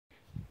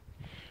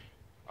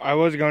I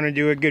was going to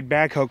do a good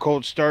backhoe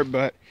cold start,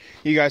 but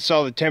you guys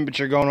saw the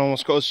temperature going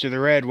almost close to the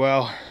red.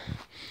 Well,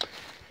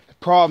 the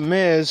problem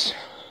is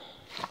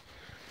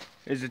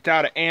it's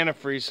out of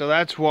antifreeze, so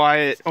that's why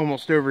it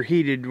almost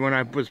overheated when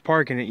I was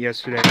parking it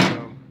yesterday.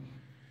 So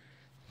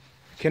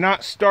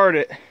cannot start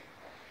it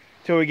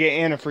till we get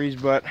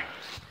antifreeze, but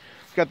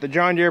got the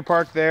John Deere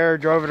parked there,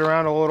 drove it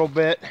around a little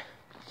bit,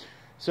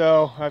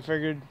 so I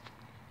figured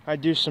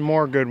I'd do some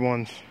more good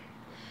ones.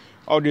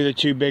 I'll do the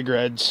two big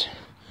reds.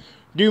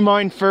 Do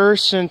mine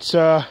first, since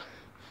I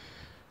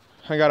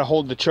gotta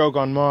hold the choke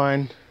on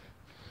mine,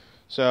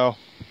 so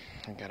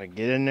I gotta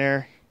get in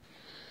there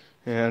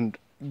and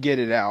get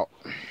it out.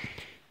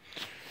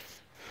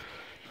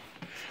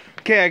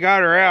 Okay, I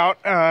got her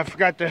out. I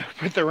forgot to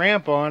put the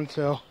ramp on,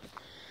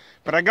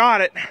 but I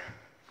got it.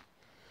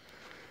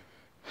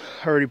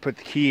 I already put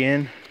the key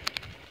in.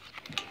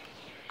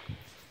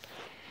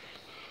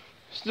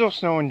 Still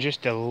snowing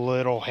just a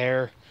little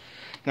hair,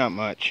 not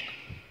much.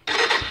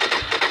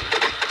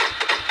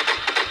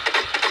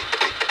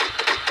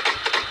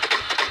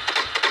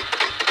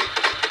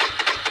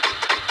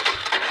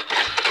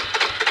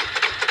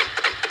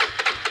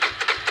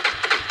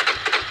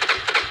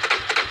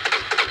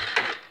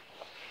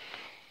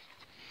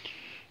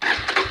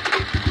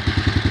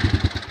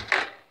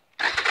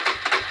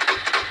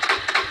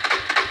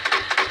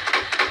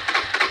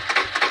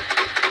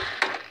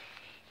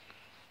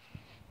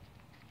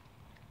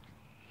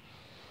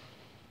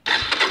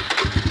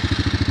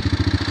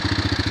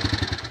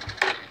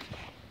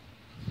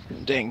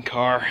 Dang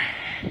car.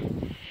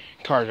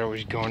 Car's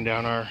always going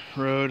down our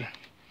road.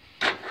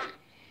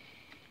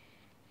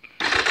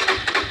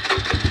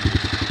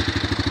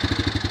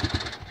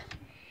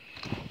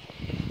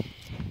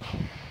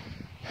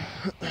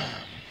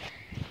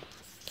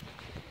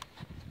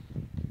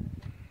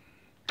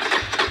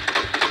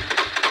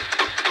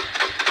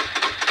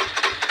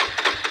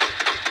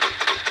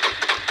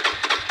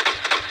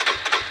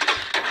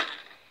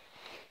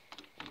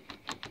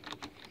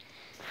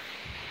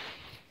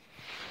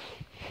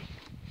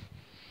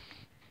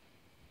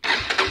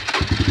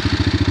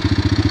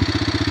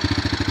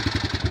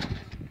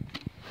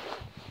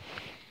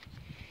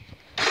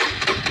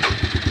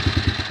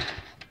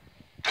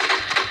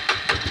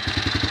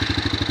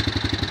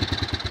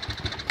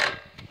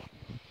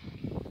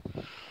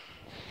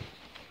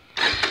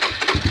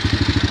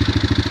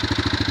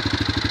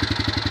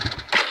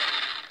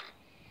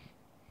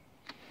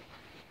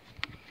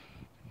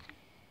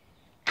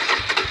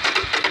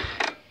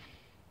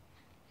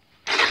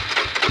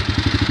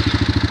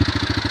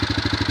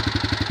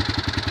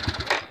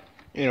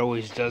 It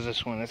always does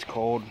this when it's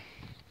cold.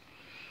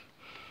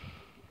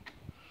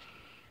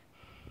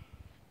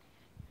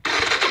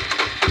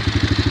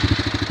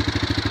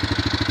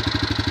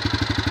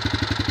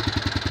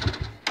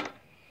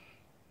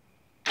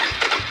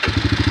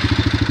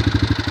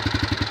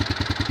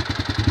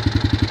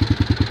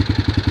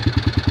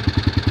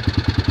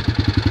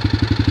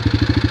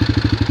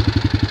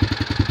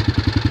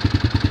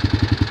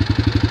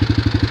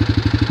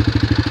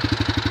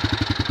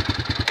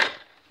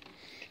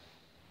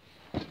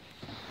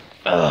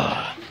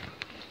 Ugh.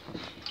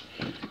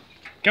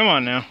 Come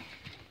on now.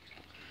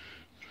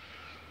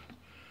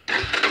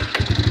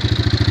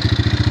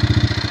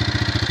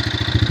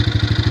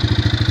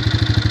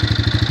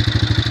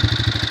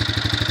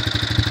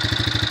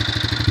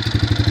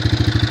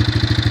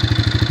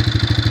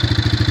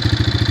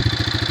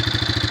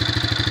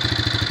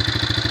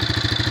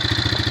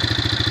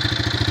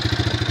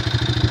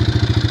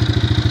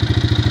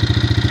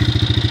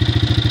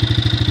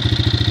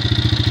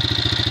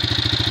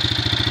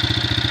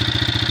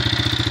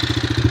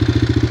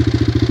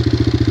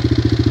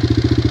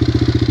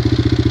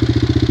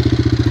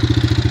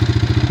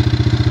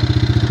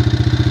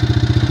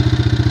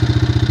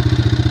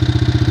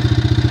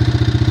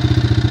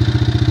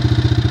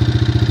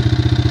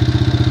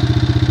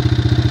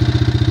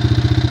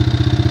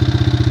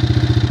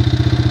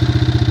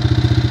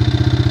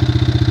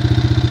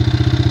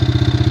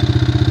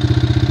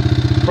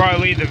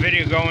 Probably leave the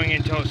video going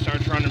until it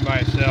starts running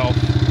by itself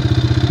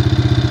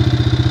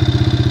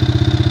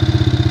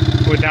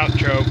without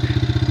choke.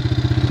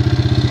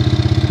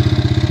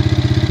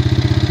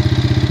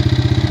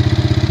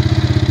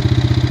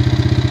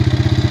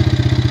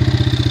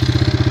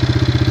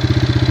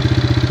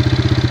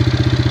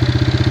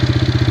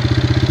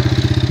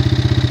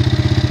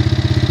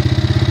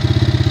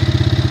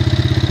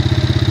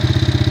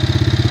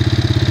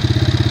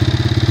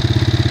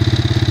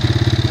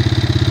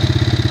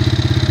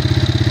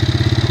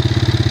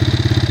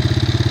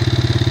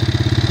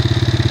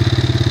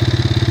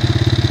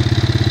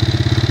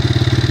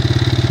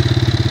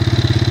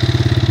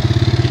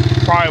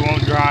 Probably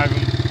won't drive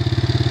them.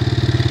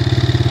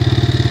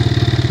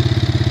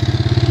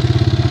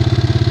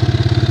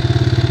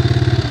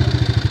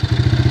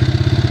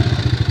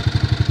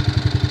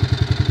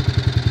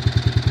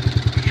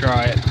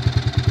 Try it.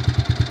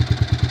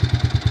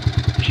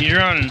 She's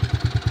running.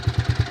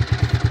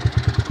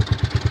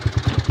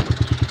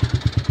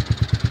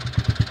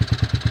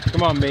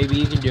 Come on, baby,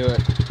 you can do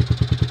it.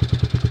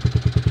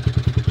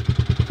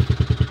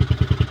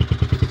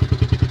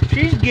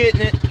 She's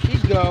getting it.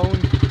 She's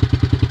going.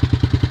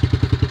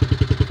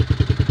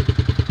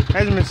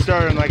 Hasn't been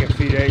started in like a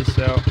few days,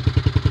 so.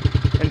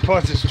 And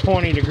plus it's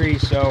 20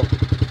 degrees, so.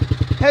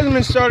 Hasn't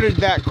been started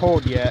that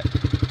cold yet.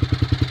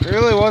 It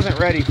really wasn't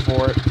ready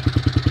for it.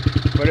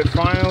 But it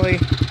finally,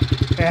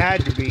 it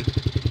had to be.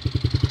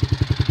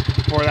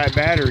 Before that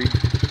battery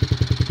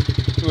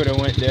would have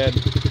went dead.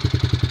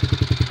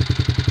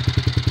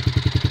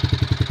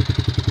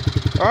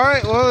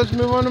 Alright, well, let's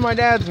move on to my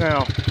dad's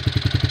now.